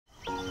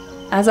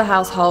As a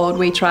household,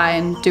 we try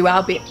and do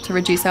our bit to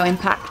reduce our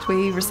impact.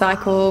 We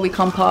recycle, we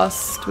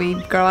compost, we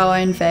grow our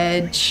own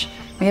veg,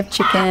 we have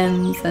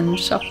chickens and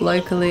shop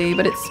locally,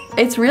 but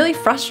it's really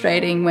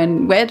frustrating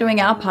when we're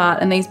doing our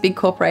part and these big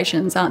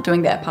corporations aren't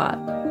doing their part.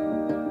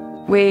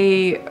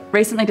 We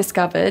recently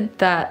discovered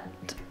that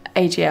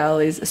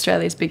AGL is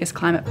Australia's biggest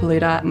climate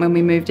polluter, and when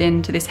we moved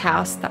into this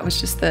house, that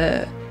was just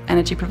the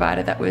energy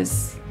provider that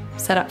was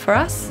set up for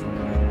us.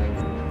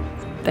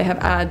 They have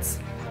ads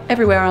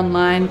everywhere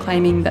online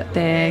claiming that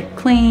they're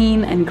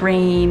clean and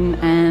green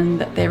and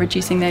that they're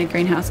reducing their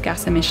greenhouse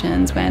gas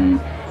emissions when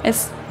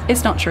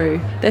it's not true.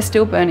 They're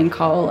still burning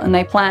coal and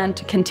they plan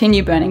to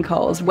continue burning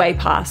coals way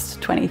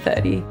past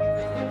 2030.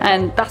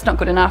 And that's not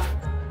good enough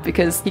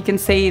because you can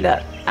see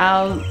that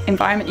our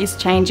environment is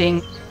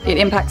changing. It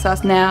impacts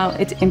us now,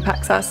 it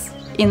impacts us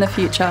in the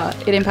future,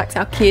 it impacts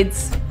our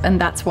kids,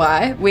 and that's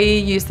why we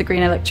used the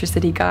Green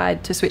Electricity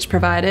Guide to switch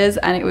providers,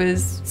 and it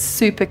was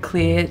super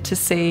clear to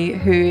see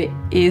who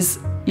is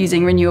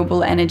using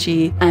renewable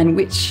energy and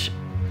which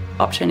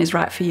option is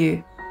right for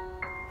you.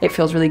 It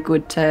feels really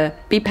good to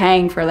be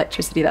paying for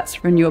electricity that's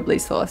renewably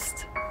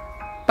sourced.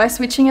 By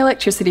switching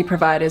electricity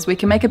providers, we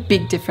can make a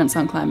big difference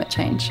on climate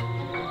change.